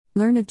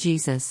Learn of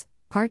Jesus,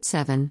 Part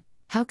 7,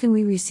 How can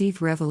we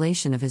receive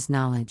revelation of His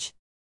knowledge?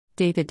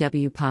 David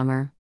W.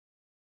 Palmer.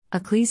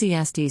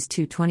 Ecclesiastes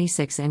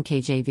 2:26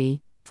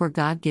 NKJV, For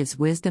God gives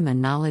wisdom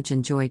and knowledge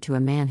and joy to a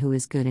man who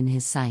is good in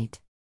His sight.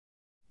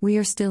 We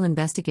are still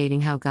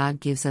investigating how God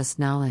gives us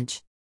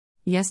knowledge.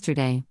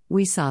 Yesterday,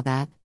 we saw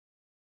that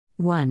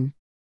 1.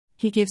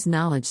 He gives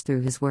knowledge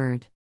through His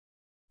Word.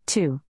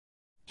 2.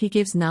 He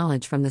gives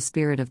knowledge from the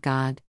Spirit of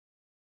God.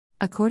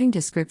 According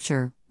to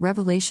Scripture,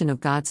 revelation of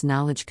God's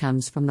knowledge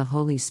comes from the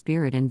Holy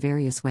Spirit in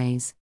various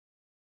ways.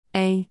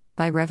 A.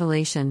 By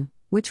revelation,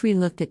 which we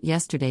looked at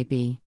yesterday.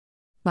 B.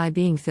 By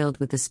being filled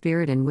with the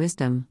Spirit and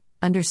wisdom,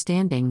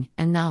 understanding,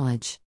 and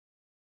knowledge.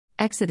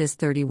 Exodus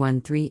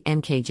 31:3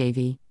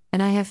 NKJV,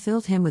 And I have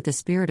filled him with the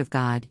Spirit of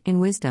God, in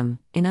wisdom,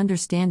 in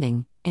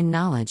understanding, in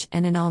knowledge,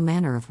 and in all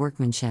manner of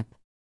workmanship.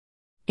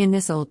 In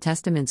this Old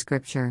Testament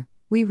scripture,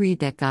 we read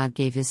that God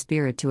gave His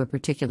Spirit to a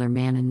particular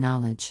man in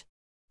knowledge.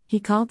 He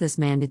called this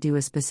man to do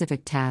a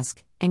specific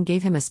task, and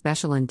gave him a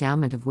special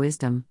endowment of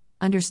wisdom,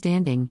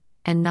 understanding,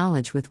 and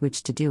knowledge with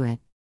which to do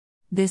it.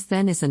 This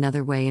then is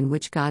another way in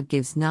which God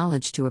gives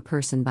knowledge to a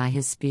person by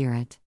His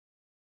Spirit.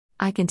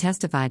 I can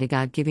testify to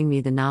God giving me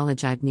the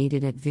knowledge I've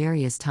needed at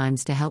various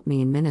times to help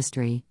me in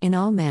ministry, in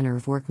all manner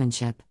of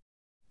workmanship.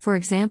 For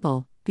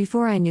example,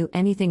 before I knew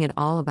anything at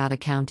all about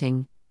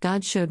accounting,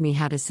 God showed me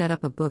how to set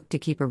up a book to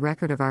keep a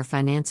record of our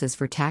finances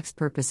for tax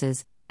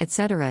purposes,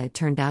 etc. It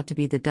turned out to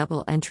be the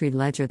double entry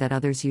ledger that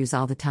others use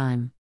all the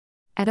time.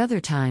 At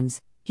other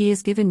times, He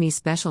has given me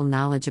special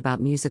knowledge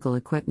about musical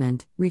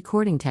equipment,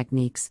 recording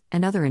techniques,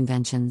 and other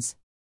inventions.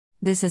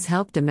 This has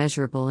helped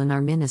immeasurable in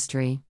our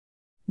ministry.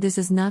 This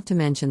is not to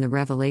mention the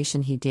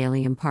revelation He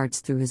daily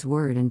imparts through His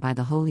Word and by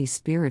the Holy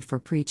Spirit for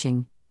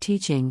preaching,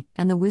 teaching,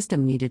 and the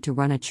wisdom needed to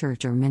run a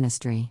church or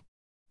ministry.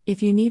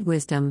 If you need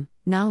wisdom,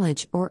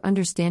 knowledge, or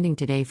understanding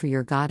today for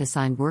your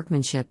God-assigned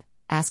workmanship,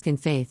 ask in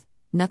faith,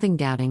 nothing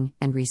doubting,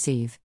 and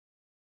receive.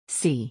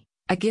 C.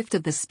 A gift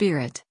of the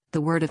Spirit,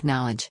 the word of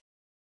knowledge.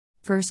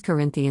 1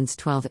 Corinthians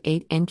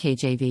 12:8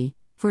 NKJV,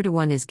 For to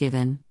one is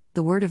given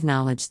the word of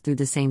knowledge through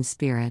the same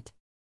Spirit.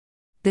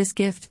 This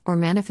gift, or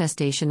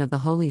manifestation of the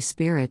Holy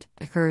Spirit,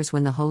 occurs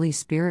when the Holy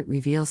Spirit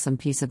reveals some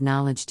piece of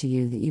knowledge to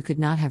you that you could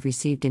not have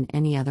received in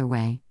any other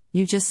way.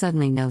 You just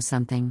suddenly know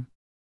something.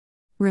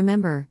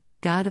 Remember,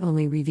 God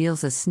only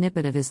reveals a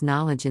snippet of His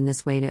knowledge in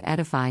this way to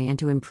edify and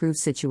to improve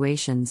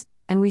situations,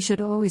 and we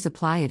should always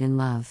apply it in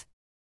love.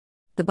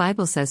 The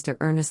Bible says to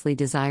earnestly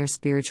desire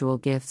spiritual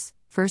gifts,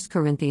 1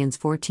 Corinthians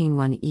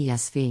 14:1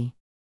 ESV.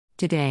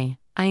 Today,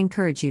 I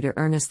encourage you to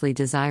earnestly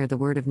desire the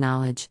word of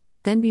knowledge,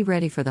 then be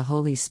ready for the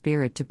Holy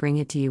Spirit to bring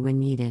it to you when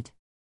needed.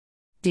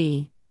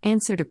 D.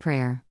 Answer to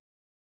prayer.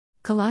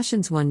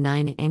 Colossians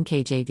 1:9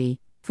 NKJV,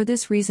 For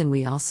this reason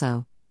we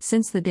also,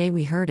 since the day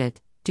we heard it,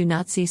 do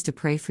not cease to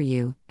pray for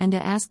you, and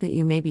to ask that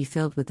you may be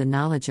filled with the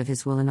knowledge of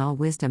His will in all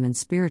wisdom and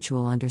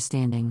spiritual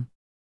understanding.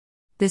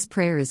 This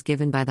prayer is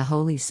given by the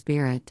Holy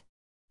Spirit.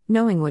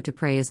 Knowing what to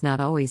pray is not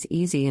always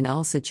easy in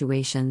all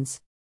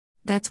situations.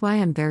 That's why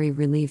I'm very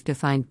relieved to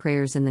find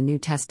prayers in the New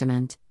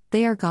Testament.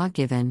 They are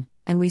God-given,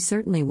 and we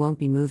certainly won't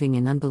be moving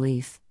in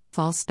unbelief,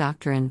 false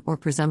doctrine, or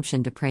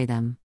presumption to pray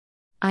them.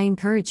 I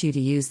encourage you to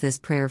use this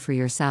prayer for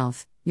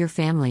yourself, your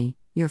family,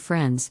 your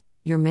friends,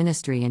 your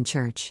ministry and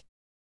church.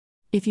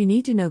 If you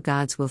need to know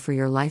God's will for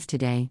your life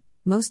today,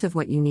 most of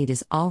what you need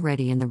is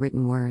already in the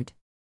written word.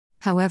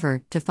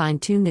 However, to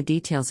fine-tune the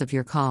details of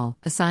your call,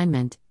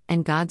 assignment,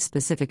 and God's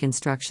specific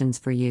instructions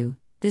for you,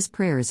 this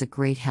prayer is a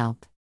great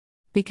help.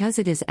 Because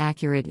it is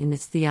accurate in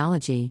its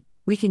theology,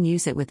 we can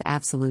use it with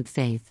absolute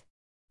faith.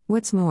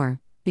 What's more,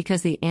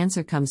 because the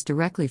answer comes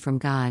directly from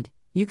God,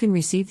 you can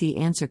receive the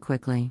answer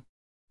quickly.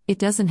 It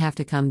doesn't have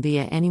to come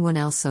via anyone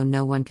else, so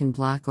no one can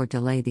block or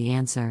delay the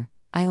answer.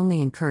 I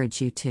only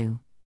encourage you to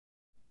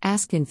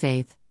ask in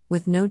faith,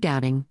 with no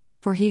doubting,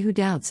 for he who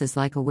doubts is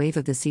like a wave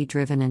of the sea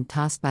driven and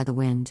tossed by the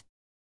wind.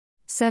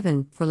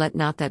 7. For let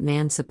not that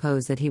man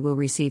suppose that he will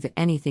receive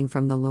anything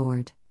from the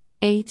Lord.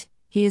 8.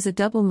 He is a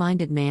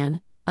double-minded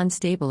man,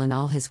 unstable in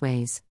all his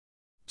ways.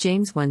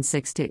 James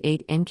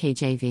 1:6-8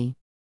 NKJV.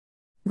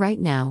 Right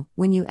now,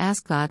 when you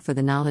ask God for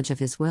the knowledge of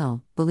His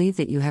will, believe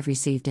that you have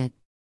received it.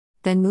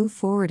 Then move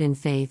forward in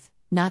faith,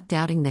 not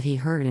doubting that He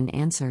heard and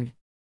answered.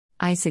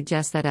 I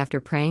suggest that after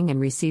praying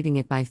and receiving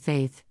it by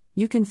faith,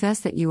 you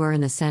confess that you are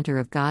in the center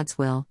of God's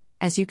will,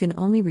 as you can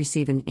only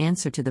receive an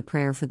answer to the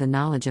prayer for the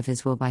knowledge of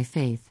His will by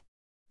faith.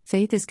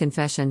 Faith is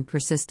confession,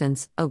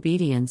 persistence,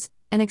 obedience,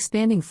 and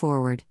expanding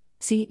forward.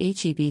 See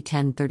HEB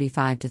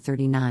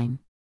 10:35-39.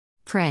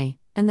 Pray,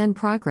 and then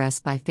progress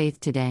by faith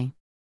today.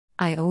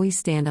 I always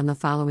stand on the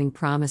following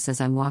promise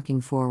as I'm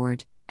walking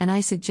forward, and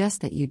I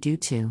suggest that you do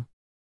too.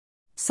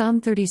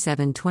 Psalm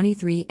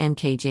 37:23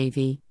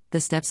 NKJV,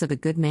 The steps of a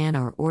good man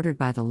are ordered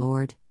by the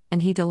Lord,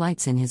 and He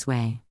delights in his way.